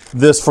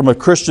this from a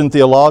Christian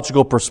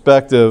theological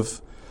perspective,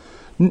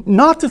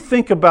 not to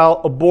think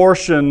about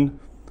abortion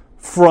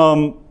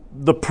from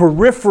the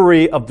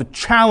periphery of the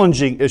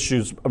challenging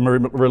issues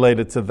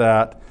related to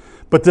that,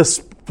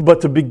 but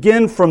to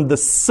begin from the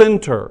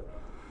center,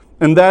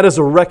 and that is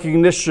a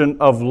recognition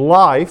of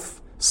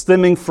life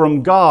stemming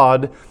from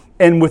God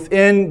and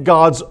within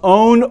God's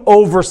own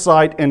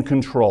oversight and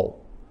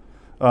control.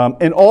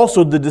 And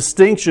also the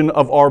distinction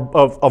of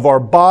our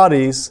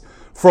bodies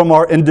from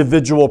our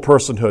individual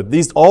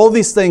personhood. All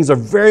these things are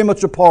very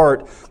much a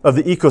part of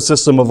the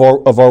ecosystem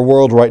of our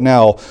world right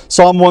now.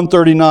 Psalm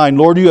 139,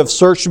 Lord, you have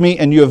searched me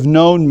and you have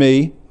known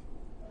me.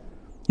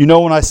 You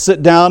know when I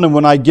sit down and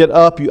when I get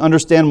up, you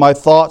understand my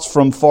thoughts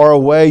from far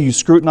away. You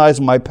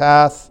scrutinize my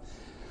path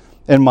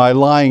and my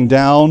lying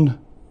down.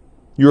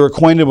 You're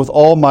acquainted with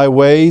all my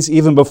ways.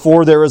 Even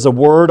before there is a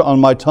word on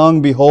my tongue,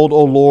 behold,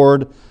 O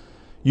Lord,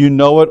 you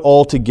know it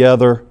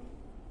altogether.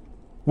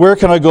 Where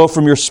can I go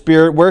from your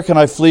spirit? Where can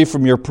I flee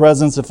from your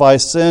presence? If I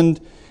ascend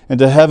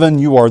into heaven,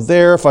 you are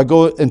there. If I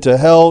go into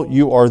hell,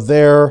 you are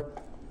there.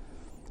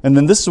 And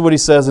then this is what he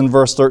says in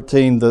verse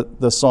 13,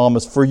 the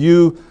psalmist. For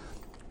you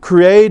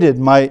created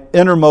my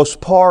innermost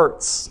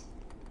parts.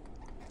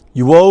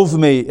 You wove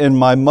me in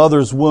my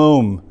mother's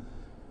womb.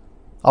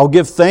 I'll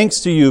give thanks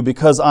to you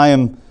because I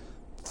am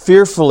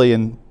fearfully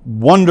and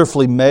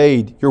wonderfully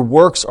made. Your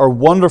works are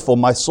wonderful.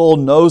 My soul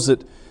knows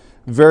it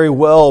very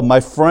well. My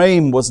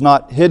frame was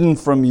not hidden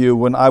from you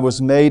when I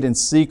was made in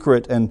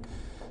secret and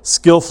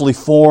skillfully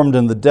formed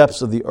in the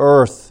depths of the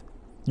earth.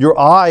 Your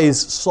eyes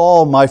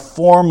saw my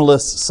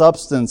formless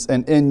substance,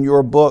 and in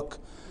your book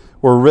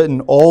were written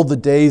all the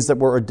days that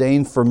were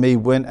ordained for me,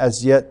 when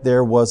as yet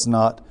there was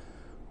not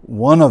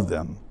one of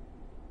them.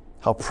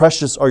 How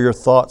precious are your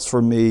thoughts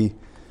for me,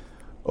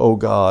 O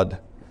God.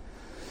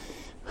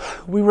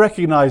 We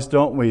recognize,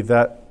 don't we,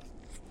 that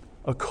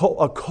a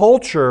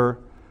culture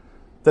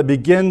that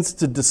begins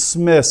to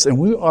dismiss, and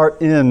we are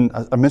in,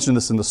 I mentioned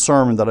this in the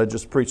sermon that I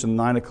just preached at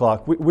 9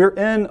 o'clock, we're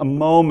in a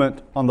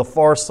moment on the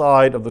far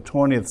side of the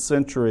 20th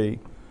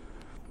century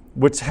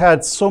which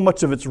had so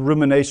much of its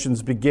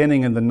ruminations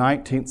beginning in the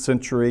 19th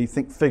century.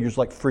 Think figures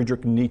like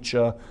Friedrich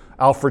Nietzsche,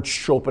 Alfred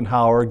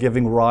Schopenhauer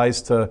giving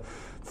rise to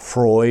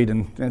Freud,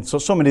 and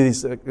so many of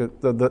these,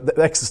 the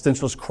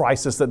existentialist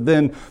crisis, that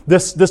then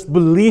this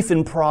belief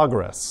in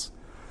progress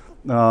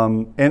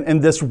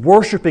and this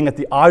worshiping at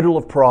the idol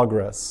of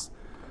progress,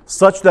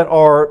 such that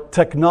our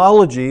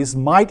technologies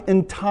might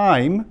in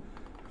time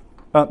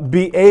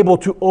be able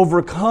to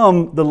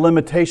overcome the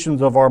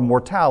limitations of our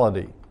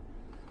mortality.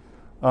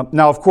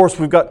 Now, of course,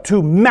 we've got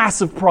two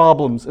massive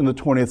problems in the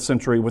 20th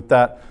century with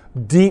that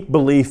deep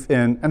belief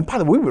in, and by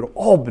the way, we would have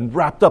all been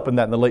wrapped up in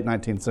that in the late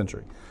 19th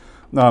century.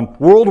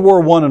 World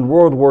War I and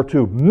World War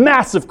II,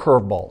 massive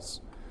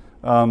curveballs,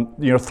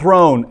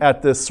 thrown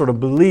at this sort of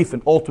belief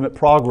in ultimate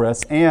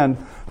progress and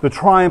the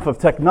triumph of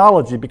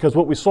technology, because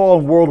what we saw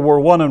in World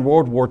War I and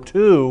World War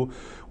II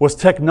was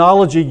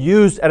technology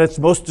used at its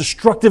most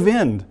destructive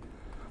end.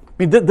 I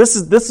mean, this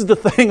is the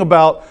thing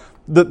about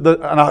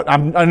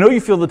and I know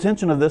you feel the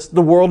tension of this,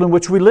 the world in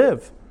which we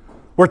live,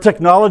 where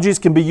technologies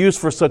can be used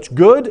for such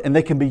good and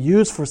they can be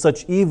used for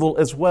such evil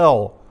as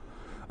well.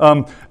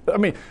 The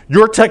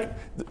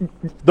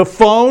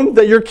phone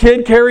that your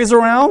kid carries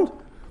around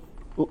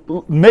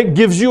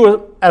gives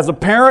you, as a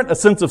parent, a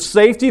sense of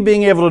safety,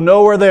 being able to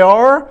know where they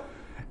are,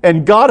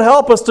 and God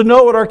help us to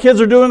know what our kids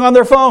are doing on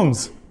their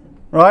phones,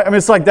 right? I mean,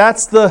 it's like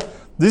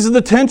these are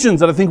the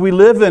tensions that I think we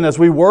live in as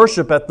we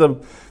worship at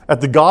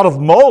the god of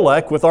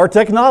Molech with our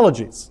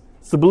technologies.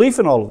 It's the belief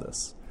in all of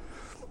this.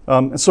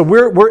 And so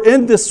we're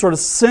in this sort of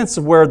sense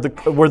of where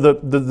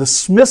the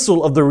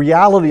dismissal of the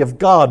reality of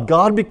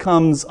God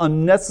becomes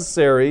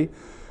unnecessary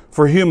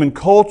for human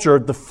culture.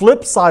 The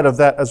flip side of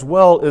that as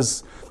well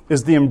is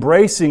the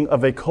embracing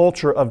of a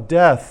culture of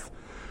death.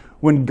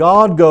 When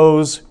God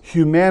goes,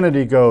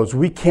 humanity goes.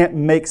 We can't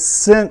make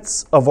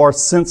sense of our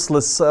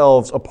senseless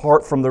selves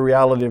apart from the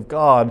reality of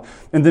God.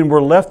 And then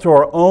we're left to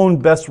our own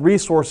best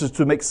resources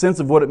to make sense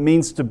of what it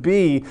means to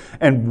be.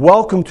 And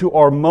welcome to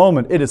our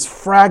moment. It is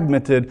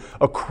fragmented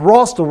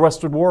across the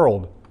Western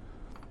world.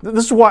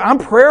 This is why I'm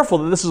prayerful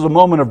that this is a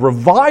moment of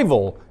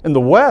revival in the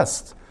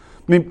West.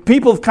 I mean,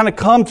 people have kind of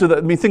come to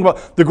think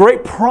about the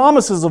great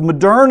promises of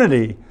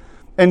modernity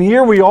And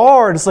here we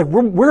are, and it's like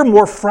we're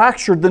more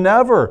fractured than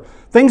ever.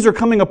 Things are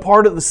coming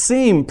apart at the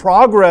seam.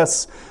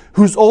 Progress,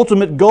 whose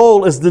ultimate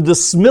goal is the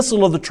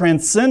dismissal of the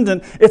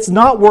transcendent, it's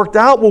not worked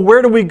out. Well,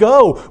 where do we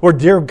go? Or,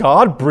 dear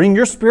God, bring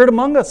your Spirit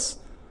among us.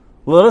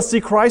 Let us see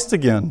Christ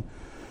again.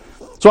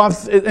 So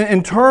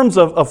in terms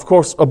of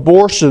course,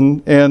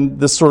 abortion and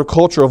this sort of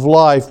culture of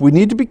life, we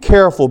need to be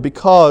careful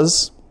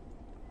because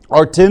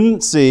our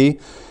tendency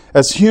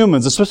as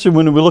humans, especially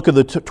when we look at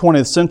the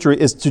 20th century,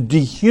 is to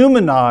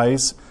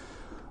dehumanize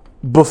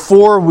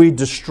before we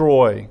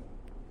destroy.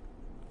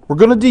 We're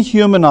going to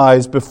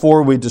dehumanize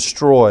before we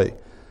destroy.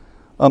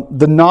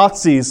 The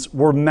Nazis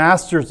were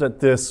masters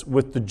at this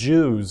with the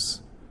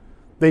Jews.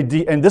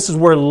 And this is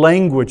where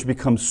language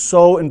becomes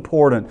so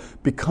important.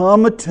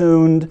 Become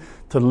attuned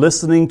to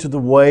listening to the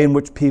way in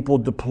which people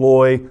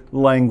deploy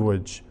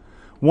language.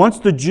 Once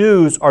the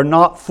Jews are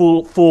not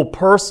full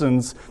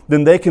persons,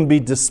 then they can be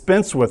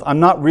dispensed with. I'm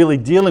not really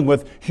dealing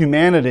with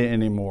humanity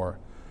anymore.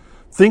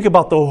 Think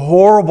about the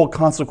horrible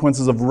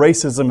consequences of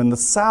racism in the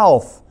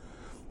South.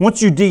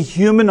 Once you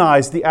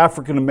dehumanize the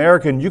African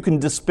American, you can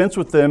dispense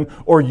with them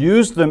or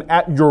use them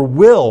at your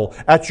will,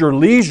 at your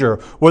leisure,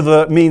 whether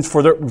that means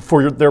for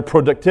their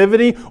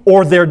productivity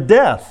or their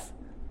death.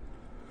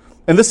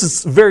 And this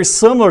is very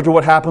similar to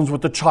what happens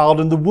with the child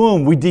in the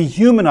womb. We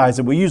dehumanize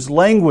it. We use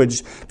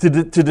language to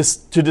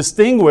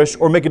distinguish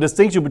or make a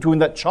distinction between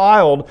that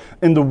child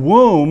in the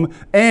womb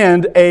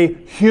and a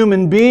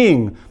human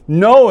being,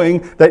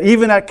 knowing that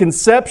even at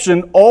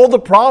conception, all the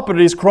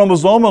properties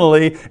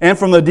chromosomally and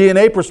from the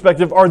DNA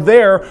perspective are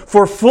there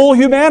for full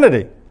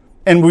humanity.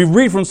 And we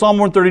read from Psalm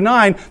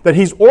 139 that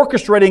He's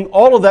orchestrating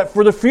all of that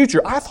for the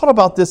future. I thought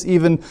about this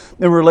even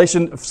in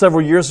relation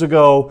several years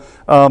ago,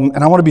 and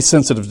I want to be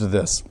sensitive to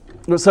this.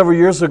 Several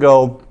years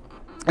ago,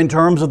 in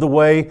terms of the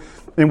way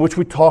in which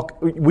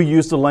we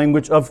use the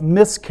language of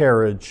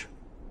miscarriage.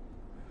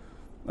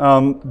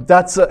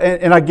 That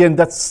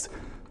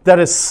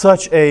is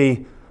such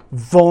a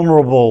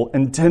vulnerable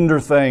and tender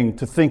thing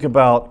to think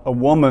about a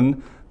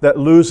woman that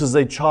loses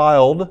a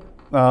child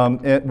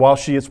while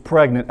she is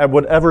pregnant, at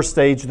whatever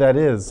stage that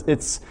is.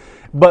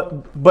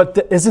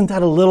 But isn't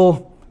that a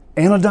little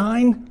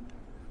anodyne?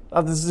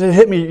 It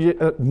hit me,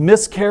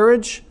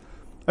 miscarriage.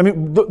 I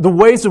mean, the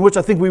ways in which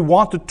I think we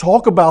want to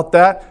talk about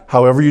that,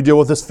 however you deal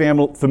with this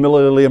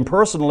familially and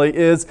personally,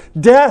 is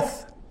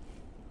death.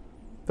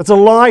 That's a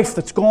life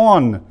that's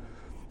gone.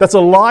 That's a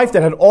life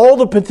that had all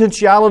the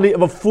potentiality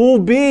of a full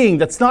being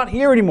that's not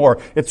here anymore.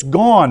 It's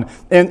gone.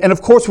 And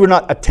of course, we're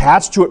not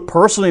attached to it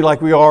personally like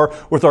we are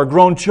with our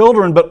grown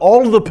children, but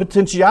all of the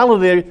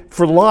potentiality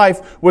for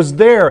life was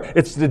there.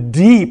 It's the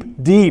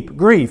deep, deep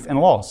grief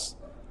and loss.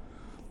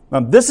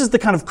 This is the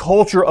kind of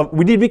culture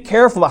we need to be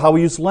careful about how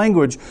we use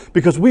language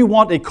because we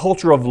want a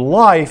culture of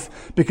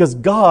life because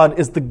God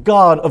is the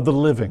God of the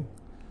living.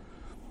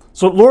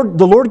 So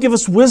the Lord give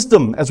us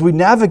wisdom as we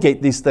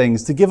navigate these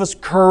things, to give us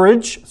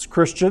courage as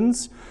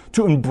Christians,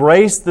 to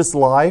embrace this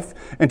life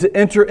and to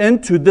enter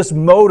into this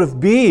mode of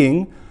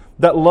being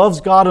that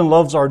loves God and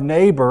loves our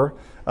neighbor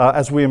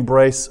as we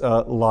embrace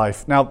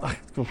life. Now,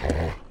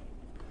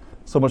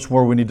 so much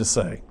more we need to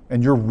say,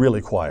 and you're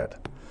really quiet.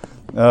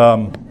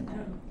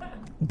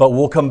 But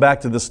we'll come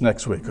back to this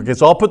next week. Okay,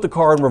 so I'll put the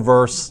car in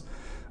reverse.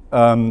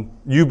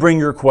 You bring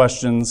your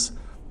questions.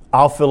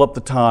 I'll fill up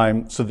the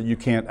time so that you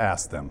can't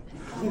ask them.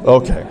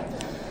 Okay.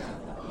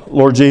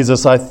 Lord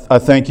Jesus, I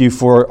thank you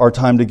for our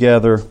time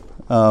together.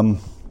 You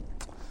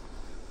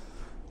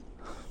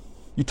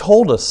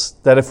told us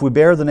that if we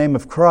bear the name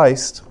of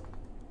Christ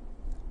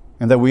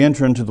and that we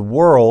enter into the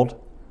world,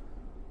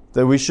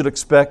 that we should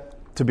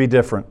expect to be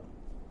different.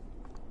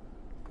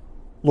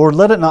 Lord,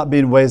 let it not be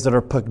in ways that are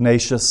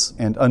pugnacious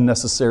and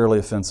unnecessarily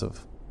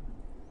offensive.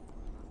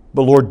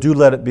 But Lord, do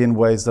let it be in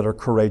ways that are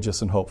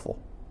courageous and hopeful.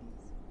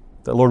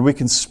 That, Lord, we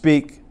can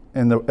speak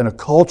in a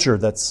culture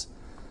that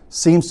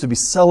seems to be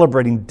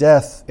celebrating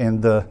death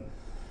and the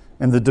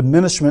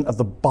diminishment of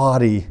the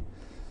body,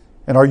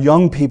 and our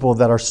young people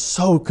that are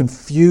so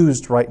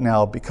confused right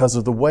now because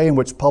of the way in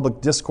which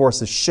public discourse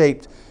has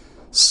shaped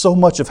so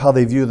much of how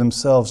they view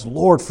themselves.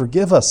 Lord,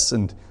 forgive us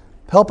and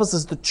help us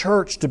as the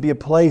church to be a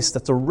place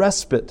that's a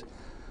respite,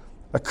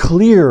 a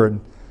clear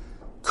and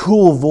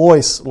cool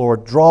voice,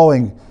 Lord,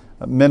 drawing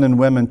men and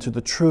women to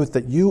the truth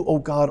that you, O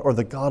God, are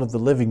the God of the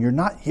living. You're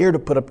not here to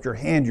put up your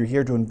hand. You're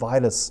here to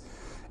invite us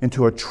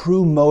into a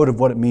true mode of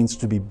what it means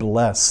to be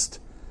blessed.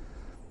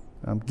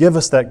 Give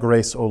us that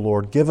grace, O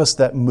Lord. Give us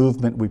that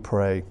movement, we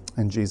pray.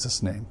 In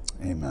Jesus' name,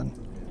 amen.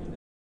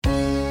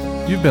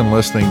 You've been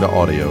listening to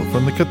audio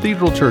from the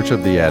Cathedral Church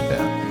of the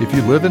Advent. If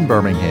you live in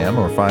Birmingham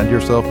or find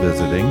yourself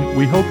visiting,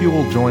 we hope you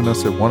will join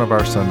us at one of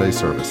our Sunday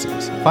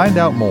services. Find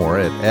out more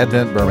at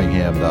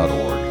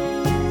adventbirmingham.org.